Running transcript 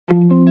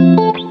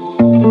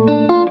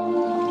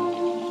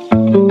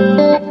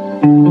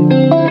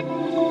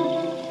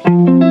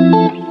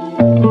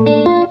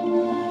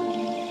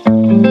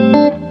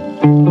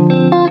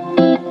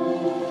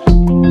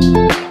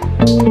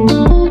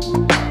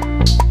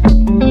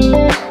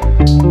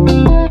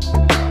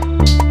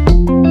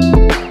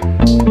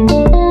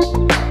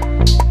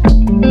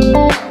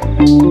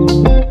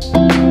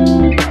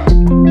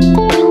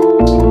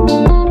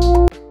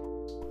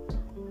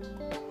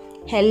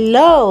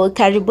Hello,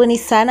 karibuni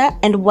sana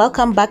and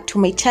welcome back to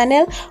my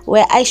channel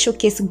where I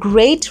showcase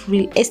great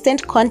real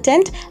estate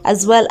content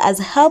as well as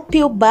help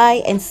you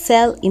buy and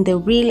sell in the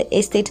real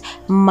estate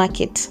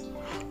market.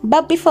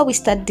 But before we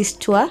start this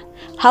tour,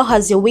 how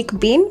has your week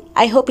been?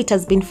 I hope it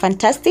has been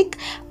fantastic.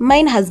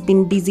 Mine has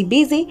been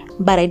busy,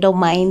 but I don't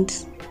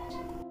mind.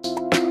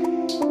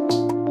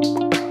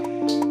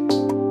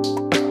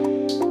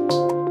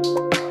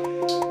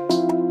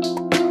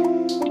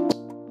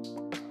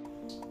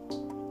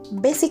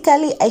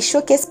 Basically, I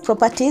showcase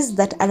properties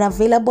that are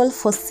available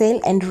for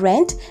sale and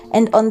rent,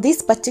 and on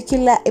this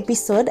particular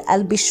episode,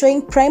 I'll be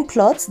showing prime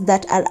plots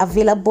that are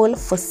available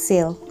for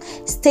sale.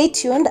 Stay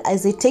tuned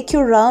as I take you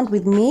around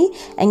with me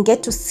and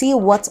get to see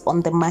what's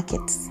on the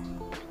market.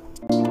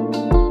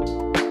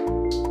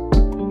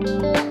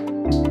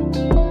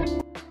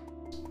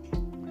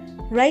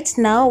 Right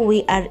now,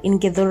 we are in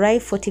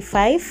Githurai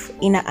 45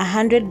 in a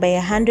 100 by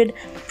 100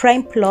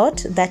 prime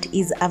plot that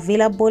is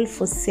available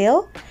for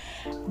sale.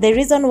 The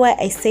reason why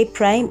I say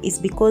prime is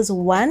because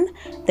 1,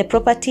 the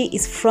property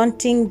is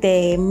fronting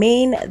the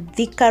main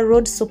Thika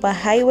road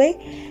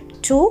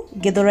superhighway. 2,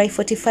 Githurai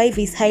 45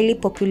 is highly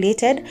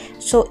populated,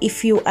 so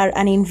if you are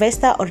an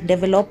investor or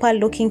developer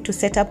looking to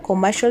set up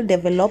commercial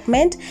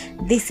development,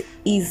 this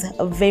is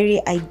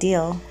very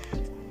ideal.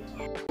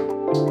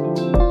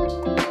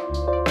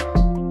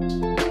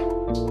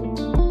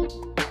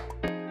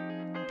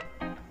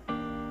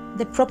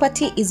 The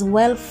property is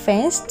well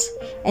fenced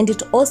and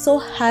it also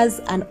has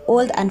an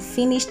old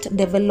unfinished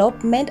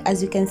development,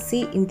 as you can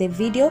see in the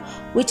video,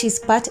 which is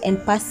part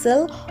and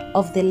parcel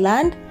of the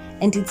land,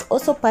 and it's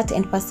also part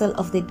and parcel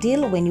of the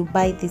deal when you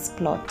buy these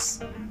plots.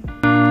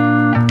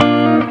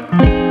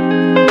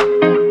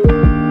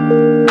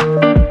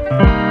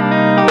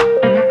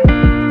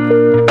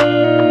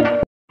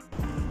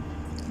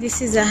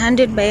 This is a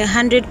 100 by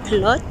 100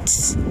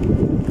 plot,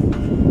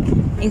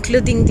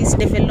 including this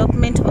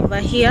development over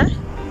here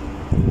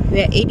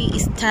where Eddie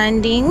is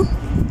standing.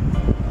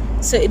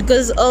 So it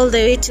goes all the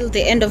way till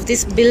the end of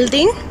this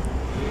building.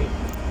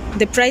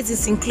 The price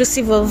is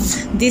inclusive of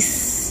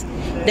this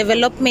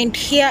development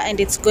here, and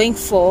it's going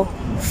for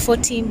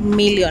 40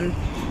 million.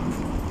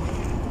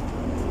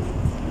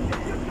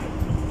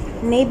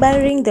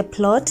 Neighboring the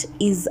plot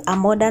is a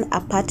modern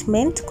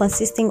apartment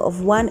consisting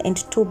of 1 and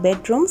 2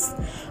 bedrooms.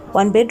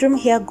 1 bedroom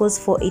here goes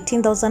for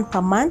 18,000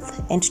 per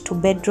month and 2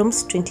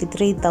 bedrooms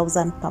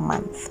 23,000 per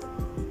month.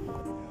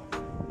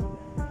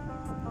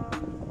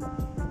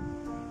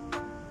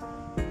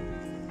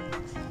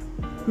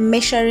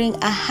 Measuring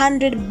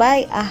 100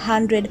 by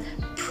 100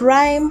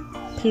 prime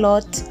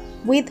plot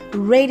with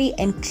ready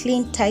and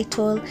clean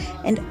title,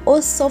 and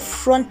also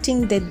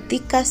fronting the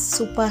Thika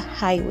super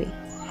highway.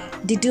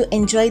 Did you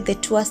enjoy the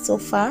tour so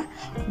far?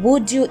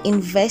 Would you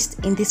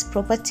invest in this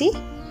property?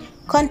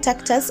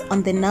 Contact us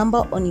on the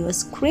number on your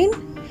screen,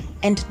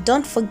 and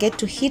don't forget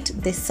to hit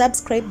the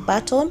subscribe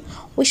button.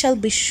 We shall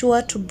be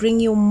sure to bring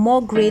you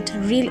more great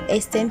real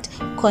estate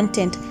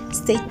content.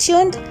 Stay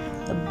tuned.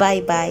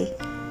 Bye bye.